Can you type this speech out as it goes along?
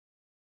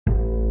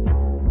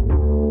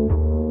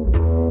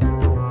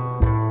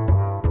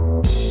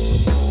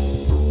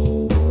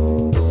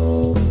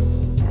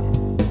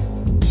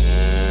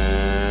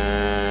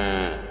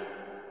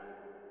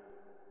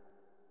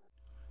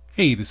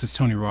Hey, this is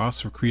Tony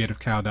Ross for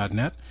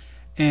CreativeCow.net,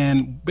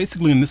 and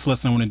basically in this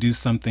lesson I want to do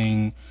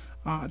something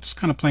just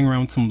kind of playing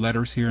around with some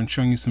letters here and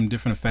showing you some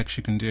different effects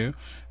you can do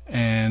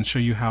and show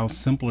you how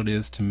simple it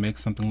is to make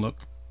something look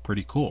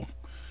pretty cool.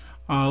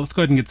 Let's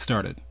go ahead and get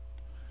started.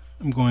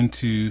 I'm going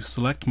to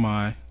select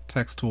my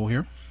text tool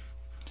here,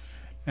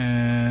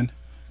 and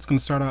it's going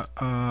to start out,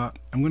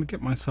 I'm going to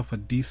get myself a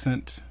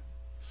decent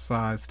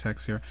size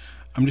text here.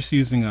 I'm just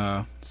using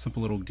a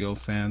simple little Gill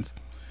Sans.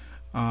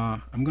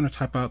 I'm going to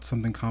type out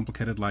something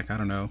complicated like, I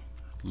don't know,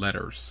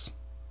 letters.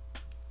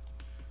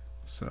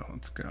 So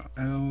let's go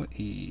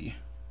Letters.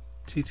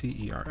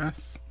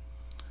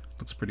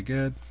 Looks pretty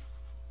good.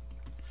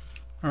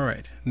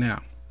 Alright,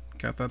 now,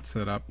 got that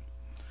set up.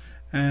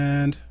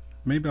 And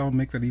maybe I'll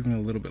make that even a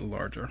little bit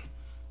larger.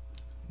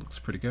 Looks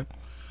pretty good.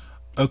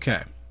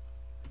 Okay,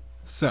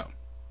 so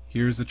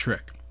here's the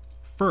trick.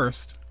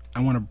 First,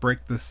 I want to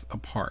break this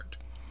apart.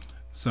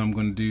 So I'm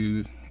going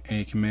to do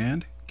a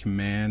Command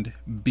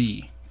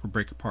B for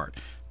break apart,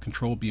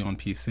 Control B on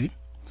PC,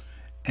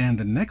 and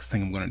the next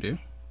thing I'm going to do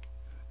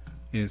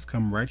is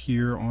come right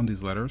here on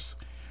these letters,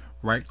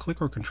 right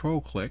click or control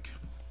click,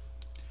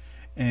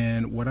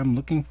 and what I'm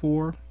looking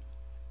for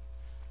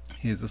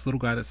is this little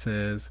guy that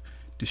says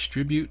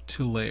distribute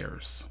to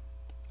layers.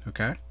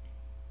 Okay,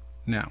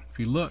 now if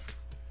you look,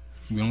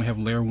 we only have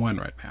layer 1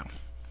 right now.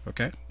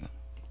 Okay,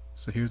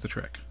 so here's the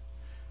trick: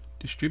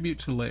 distribute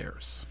to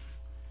layers.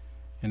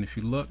 And if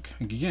you look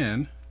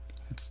again,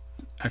 it's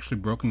actually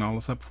broken all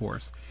this up for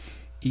us.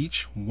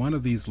 Each one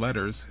of these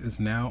letters is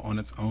now on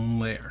its own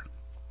layer.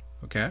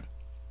 Okay?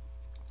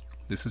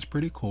 This is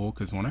pretty cool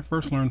because when I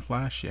first learned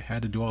Flash, you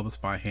had to do all this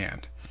by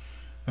hand.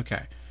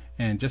 Okay,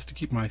 and just to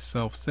keep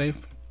myself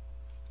safe,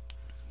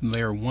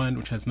 layer 1,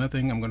 which has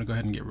nothing, I'm going to go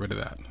ahead and get rid of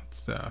that.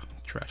 Let's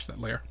trash that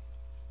layer.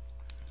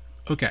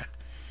 Okay,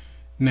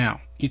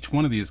 now each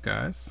one of these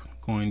guys,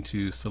 going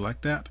to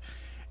select that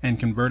and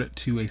convert it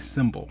to a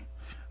symbol.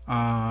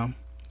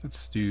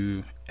 Let's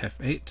do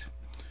F8,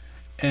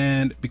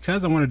 and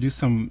because I want to do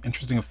some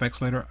interesting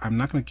effects later, I'm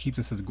not going to keep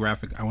this as a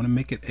graphic. I want to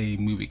make it a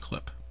movie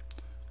clip,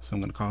 so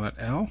I'm going to call that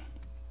L.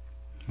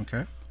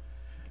 Okay,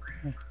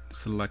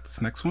 select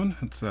this next one.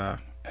 It's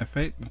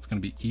F8. That's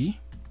going to be E,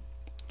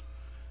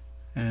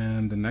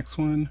 and the next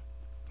one.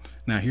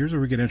 Now here's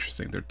where we get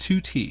interesting. There are two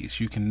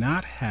T's. You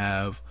cannot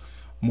have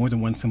more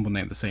than one symbol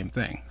named the same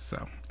thing.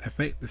 So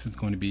F8. This is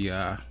going to be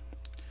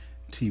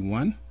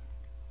T1.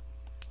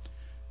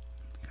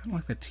 Kind of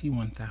like the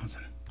T1000.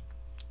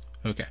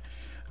 Okay,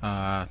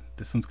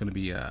 this one's going to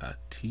be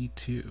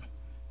T2.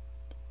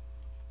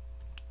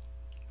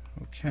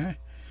 Okay,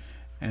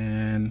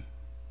 and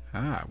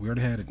we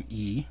already had an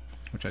E,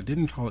 which I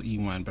didn't call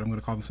E1, but I'm going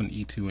to call this one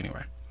E2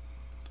 anyway.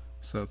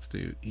 So let's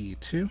do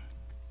E2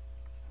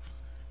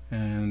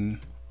 and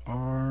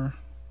R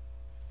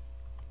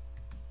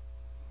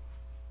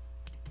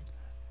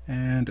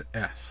and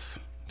S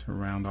to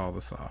round all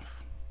this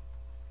off.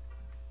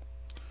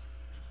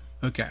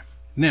 Okay.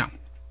 Now,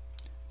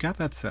 got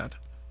that set.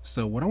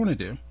 So what I want to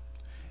do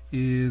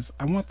is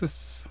I want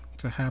this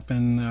to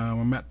happen,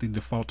 I'm at the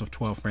default of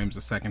 12 frames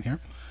a second here.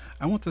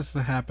 I want this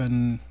to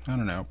happen, I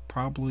don't know,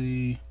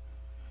 probably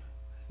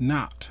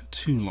not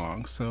too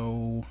long.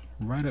 So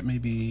right at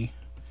maybe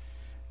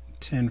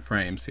 10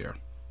 frames here.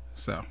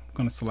 So I'm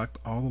going to select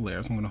all the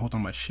layers. I'm going to hold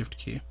on my Shift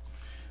key,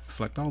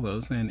 select all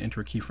those, and enter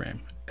a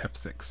keyframe,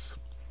 F6.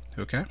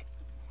 Okay?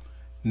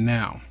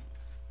 Now,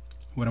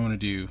 what I want to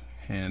do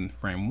in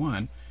frame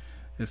 1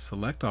 is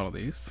select all of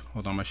these,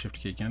 hold on my Shift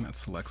key again, that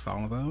selects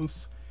all of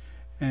those,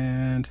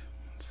 and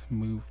let's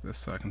move this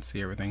so I can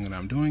see everything that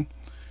I'm doing.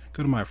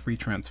 Go to my free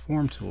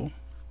transform tool,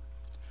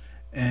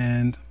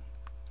 and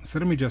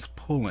instead of me just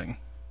pulling,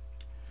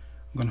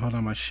 I'm going to hold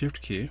on my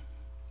Shift key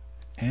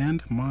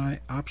and my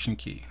Option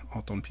key,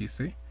 Alt on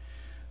PC,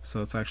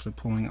 so it's actually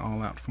pulling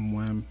all out from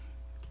one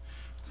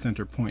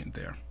center point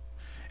there.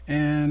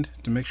 And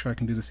to make sure I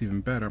can do this even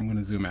better, I'm going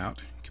to zoom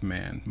out,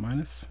 Command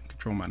minus,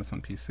 Control minus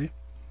on PC.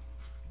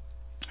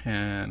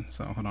 And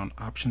so hold on,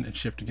 Option and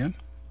Shift again,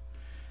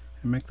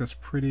 and make this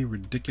pretty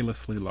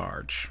ridiculously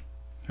large.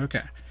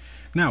 Okay,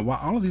 now while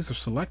all of these are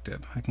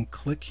selected, I can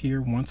click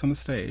here once on the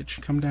stage,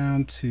 come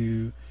down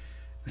to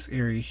this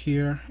area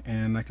here,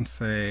 and I can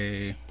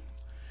say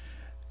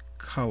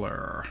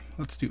color.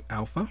 Let's do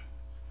alpha,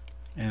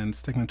 and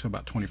stick it to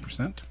about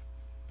 20%.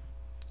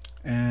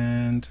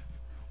 And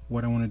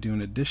what I want to do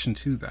in addition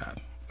to that,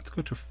 let's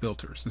go to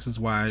filters. This is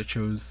why I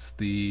chose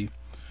the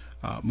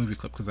movie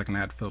clip, because I can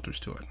add filters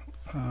to it.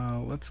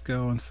 Let's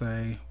go and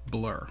say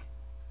blur.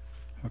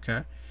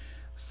 Okay,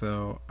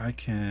 so I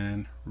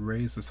can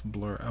raise this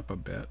blur up a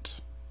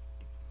bit,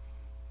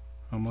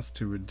 almost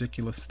to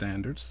ridiculous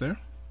standards there.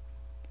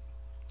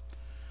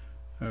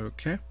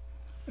 Okay,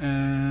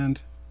 and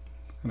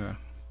I'm gonna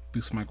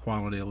boost my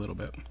quality a little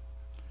bit.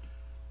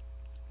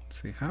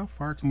 Let's see, how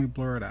far can we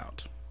blur it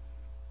out?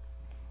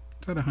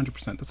 It's at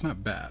 100%. That's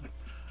not bad.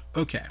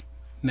 Okay,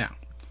 now,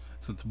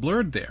 so it's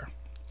blurred there,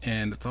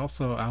 and it's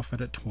also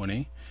alpha at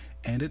 20,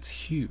 and it's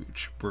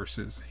huge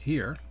versus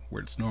here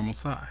where it's normal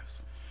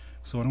size.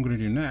 So what I'm going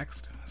to do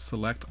next,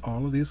 select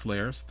all of these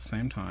layers at the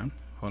same time,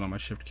 hold on my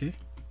shift key,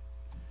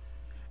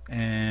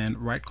 and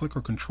right click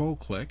or control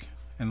click,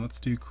 and let's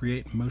do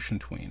create motion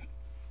tween.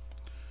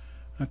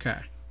 Okay,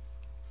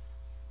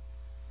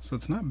 so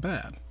it's not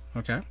bad.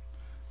 Okay,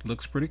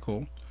 looks pretty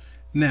cool.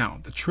 Now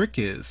the trick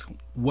is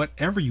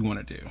whatever you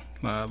want to do.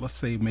 Let's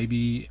say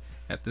maybe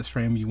at this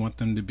frame you want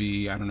them to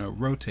be, I don't know,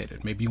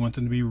 rotated. Maybe you want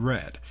them to be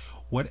red.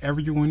 Whatever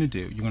you're going to do,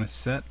 you're going to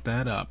set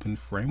that up in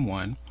frame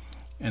 1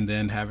 and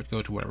then have it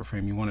go to whatever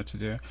frame you want it to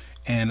do.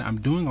 And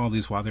I'm doing all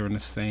these while they're in the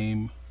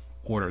same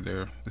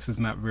order. This is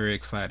not very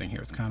exciting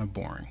here. It's kind of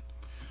boring.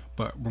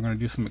 But we're going to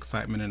do some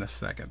excitement in a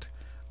second.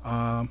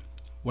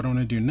 What I'm going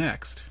to do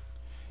next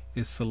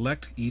is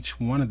select each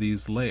one of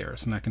these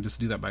layers, and I can just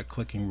do that by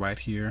clicking right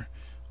here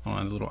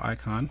on the little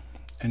icon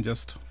and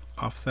just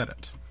offset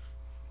it.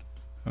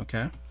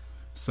 Okay,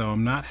 so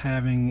I'm not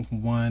having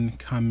one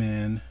come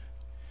in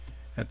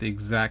at the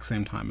exact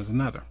same time as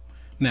another.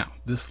 Now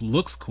this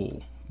looks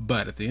cool,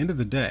 but at the end of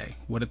the day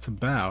what it's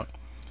about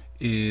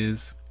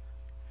is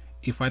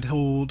if I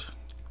told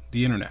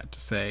the internet to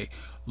say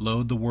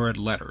load the word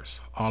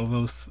letters, all of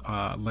those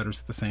letters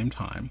at the same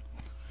time,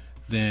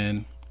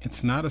 then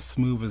it's not as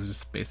smooth as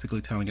just basically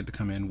telling it to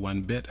come in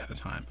one bit at a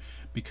time,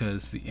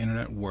 because the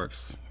internet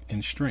works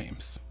in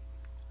streams.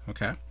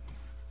 Okay,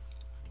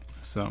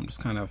 so I'm just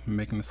kind of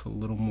making this a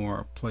little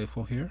more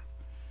playful here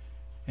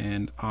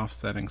and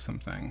offsetting some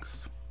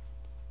things.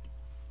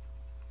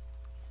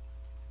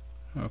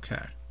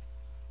 Okay,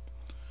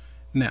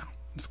 now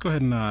let's go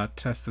ahead and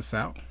test this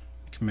out.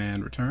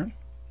 Command return.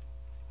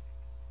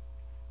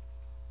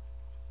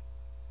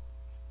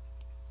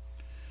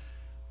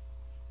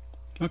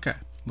 Okay,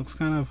 looks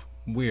kind of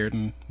weird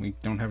and we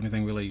don't have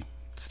anything really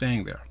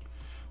staying there.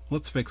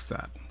 Let's fix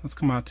that. Let's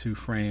come out to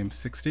frame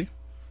 60.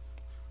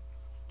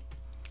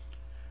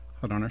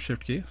 Hold on our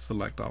shift key,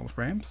 select all the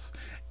frames,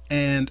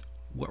 and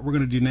what we're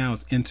going to do now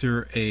is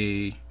enter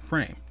a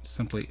frame,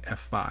 simply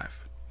F5.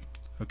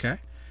 Okay,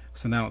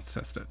 so now let's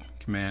test it.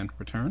 Command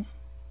return.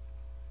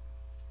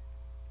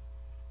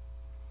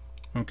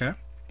 Okay,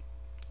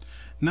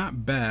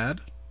 not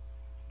bad.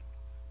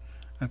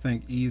 I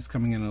think E is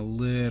coming in a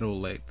little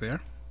late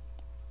there,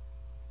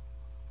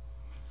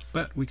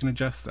 but we can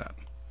adjust that.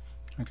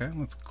 Okay,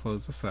 let's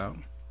close this out.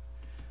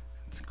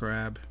 Let's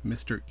grab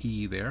Mr.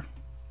 E there.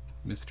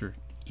 Mr.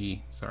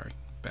 E, sorry,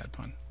 bad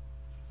pun.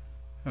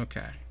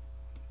 Okay,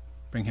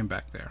 bring him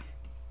back there.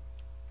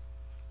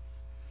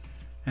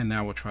 And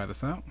now we'll try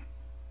this out.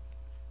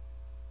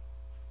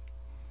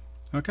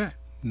 Okay,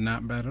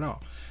 not bad at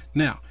all.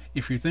 Now,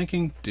 if you're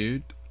thinking,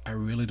 dude, I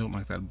really don't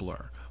like that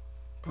blur.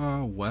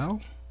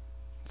 Well,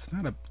 it's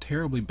not a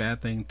terribly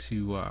bad thing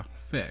to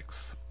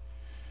fix.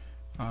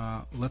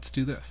 Let's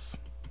do this.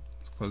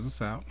 Let's close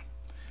this out.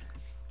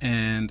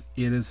 And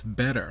it is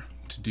better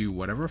to do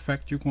whatever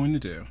effect you're going to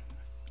do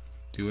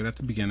it at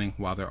the beginning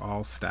while they're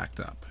all stacked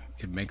up.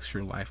 It makes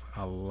your life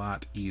a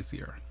lot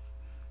easier.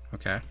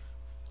 Okay?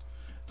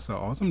 So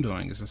all I'm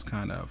doing is just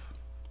kind of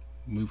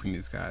moving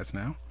these guys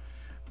now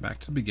back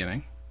to the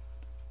beginning.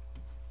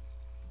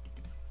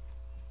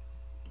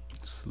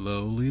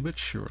 Slowly but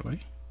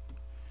surely.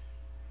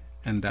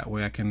 And that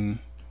way I can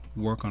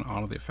work on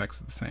all of the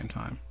effects at the same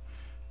time.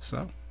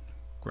 So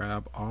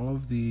grab all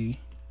of the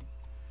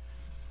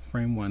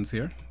frame ones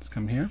here. Let's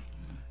come here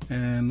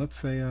and let's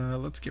say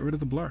let's get rid of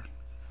the blur.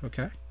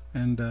 Okay,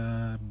 and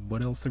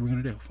what else are we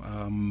gonna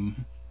do?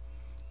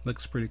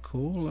 Looks pretty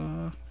cool.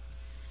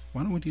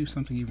 Why don't we do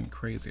something even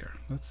crazier?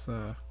 Let's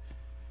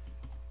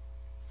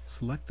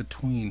select the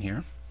tween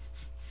here.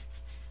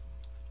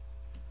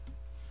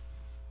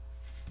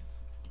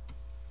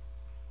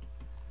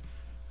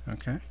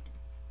 Okay,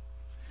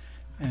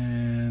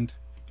 and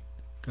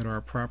go to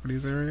our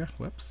properties area.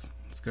 Whoops,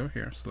 let's go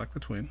here, select the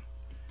tween,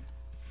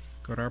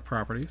 go to our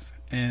properties,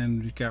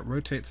 and we've got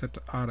rotate set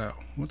to auto.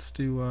 Let's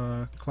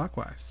do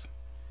clockwise.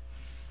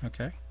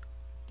 Okay,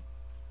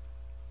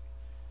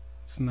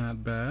 it's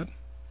not bad,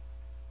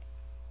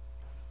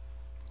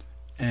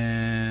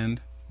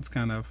 and it's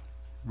kind of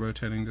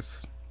rotating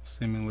just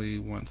seemingly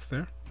once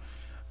there.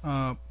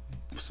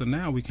 So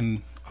now we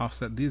can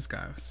offset these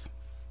guys.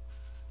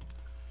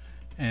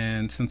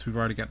 And since we've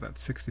already got that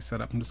 60 set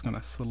up, I'm just going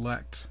to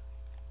select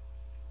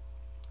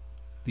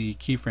the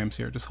keyframes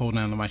here. Just hold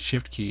down to my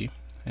shift key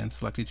and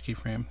select each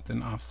keyframe,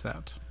 then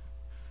offset.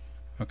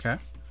 Okay.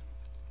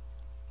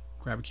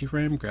 Grab a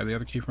keyframe, grab the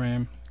other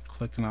keyframe,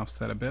 click and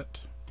offset a bit.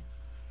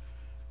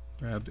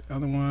 Grab the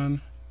other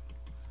one.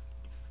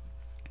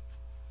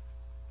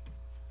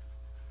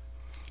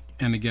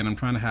 And again, I'm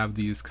trying to have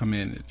these come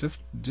in at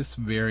just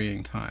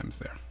varying times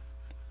there.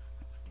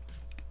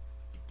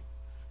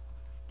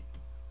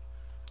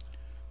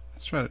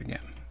 Let's try it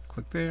again.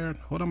 Click there,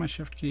 hold on my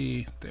shift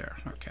key, there.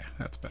 Okay,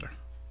 that's better.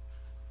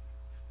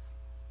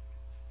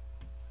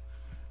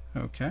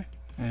 Okay,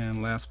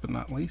 and last but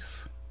not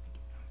least,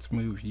 let's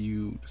move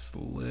you just a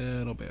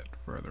little bit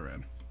further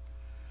in.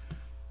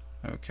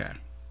 Okay,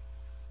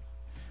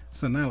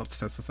 so now let's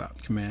test this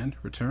out. Command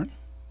return.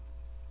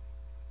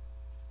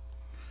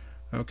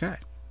 Okay,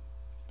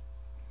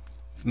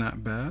 It's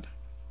not bad.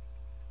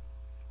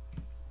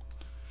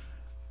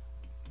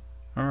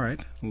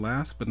 Alright,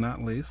 last but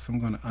not least, I'm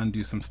going to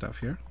undo some stuff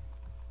here.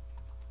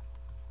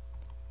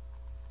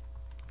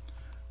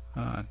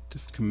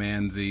 Just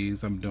Command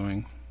Z's I'm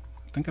doing.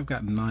 I think I've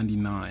got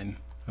 99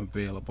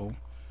 available,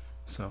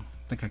 so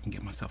I think I can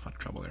get myself out of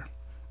trouble there.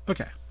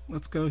 Okay,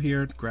 let's go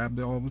here, grab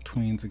all the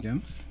tweens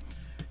again,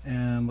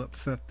 and let's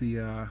set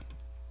the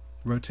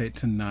rotate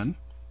to none.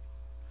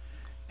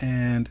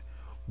 And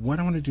what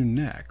I want to do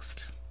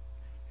next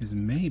is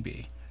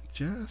maybe,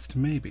 just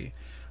maybe,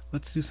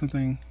 let's do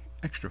something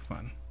extra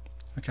fun.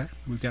 Okay,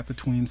 we've got the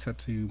tween set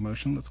to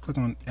motion. Let's click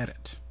on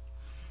edit.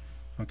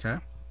 Okay,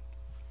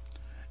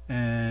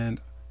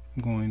 and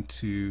I'm going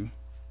to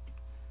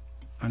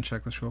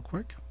uncheck this real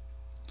quick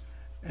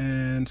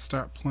and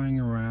start playing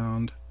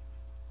around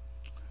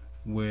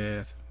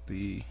with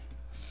the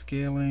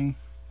scaling.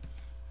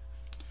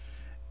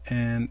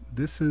 And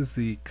this is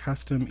the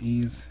custom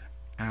ease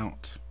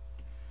out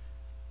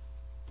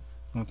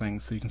little thing,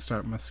 so you can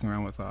start messing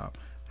around with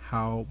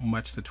how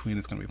much the tween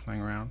is going to be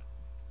playing around.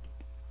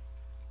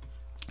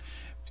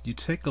 If you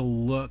take a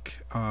look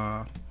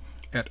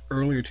at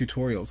earlier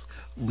tutorials,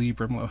 Lee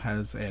Brimlow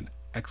has an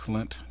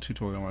excellent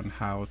tutorial on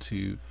how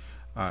to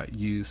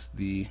use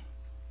the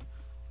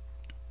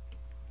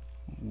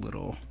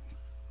little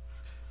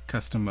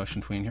custom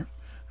motion tween here.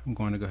 I'm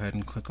going to go ahead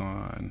and click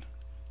on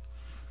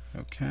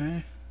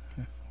OK.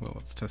 Well,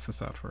 let's test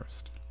this out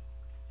first.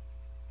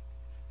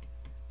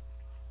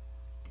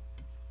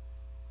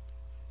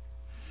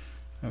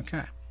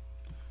 Okay,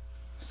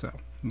 so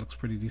it looks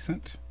pretty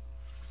decent.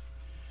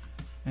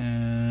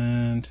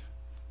 And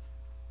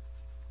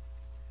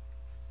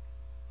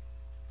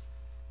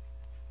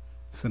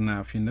so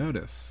now if you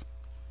notice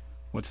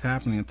what's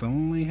happening, it's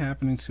only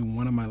happening to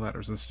one of my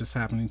letters. It's just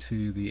happening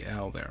to the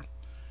L there.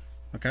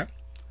 Okay,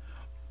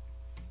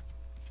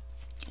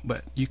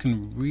 but you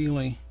can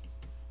really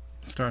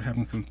start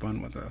having some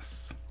fun with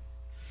this.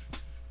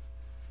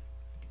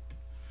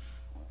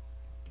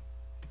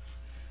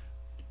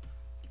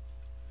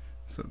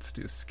 So let's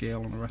do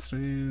scale on the rest of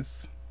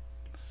these.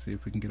 Let's see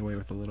if we can get away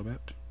with a little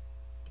bit.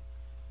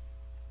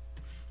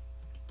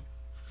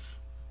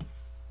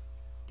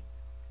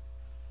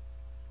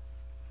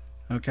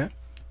 Okay,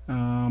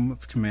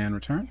 let's command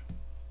return.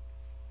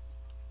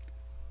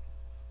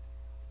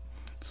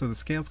 So the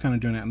scale's kind of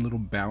doing that little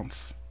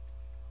bounce.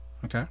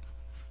 Okay.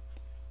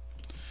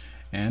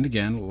 And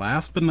again,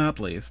 last but not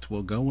least,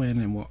 we'll go in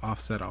and we'll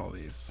offset all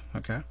these.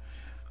 Okay.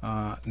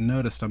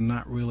 Notice I'm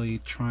not really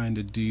trying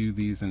to do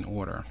these in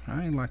order.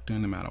 I like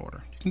doing them out of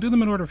order. You can do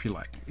them in order if you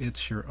like.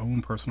 It's your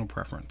own personal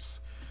preference.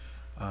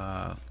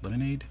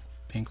 Lemonade,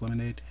 pink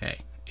lemonade, hey,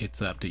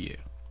 it's up to you.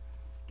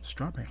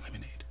 Strawberry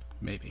lemonade,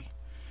 maybe.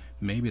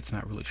 Maybe it's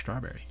not really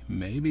strawberry.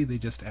 Maybe they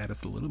just added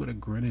a little bit of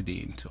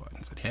grenadine to it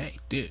and said, hey,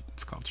 dude,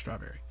 it's called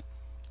strawberry.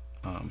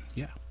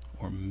 Yeah.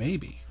 Or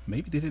maybe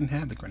they didn't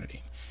have the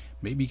grenadine.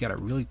 Maybe you got a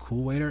really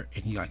cool waiter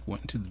and he like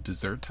went into the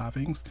dessert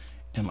toppings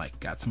and like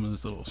got some of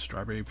those little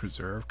strawberry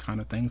preserve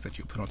kind of things that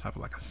you put on top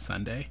of like a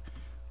sundae.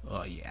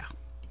 Oh yeah,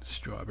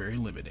 strawberry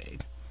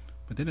lemonade.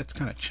 But then it's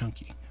kind of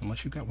chunky,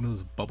 unless you've got one of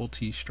those bubble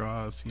tea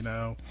straws, you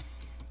know.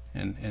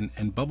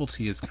 And bubble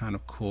tea is kind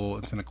of cool.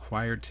 It's an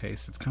acquired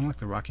taste. It's kind of like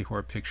the Rocky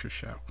Horror Picture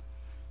Show.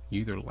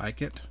 You either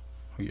like it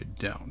or you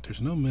don't.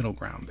 There's no middle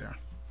ground there.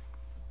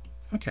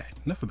 Okay,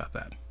 enough about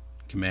that.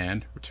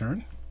 Command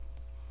return.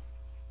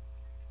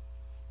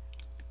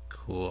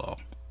 Cool.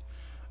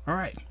 All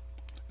right.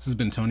 This has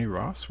been Tony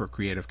Ross for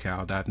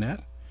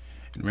CreativeCow.net.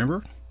 And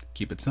remember,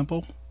 keep it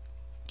simple,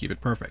 keep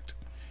it perfect.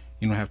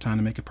 You don't have time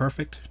to make it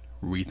perfect?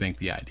 Rethink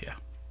the idea.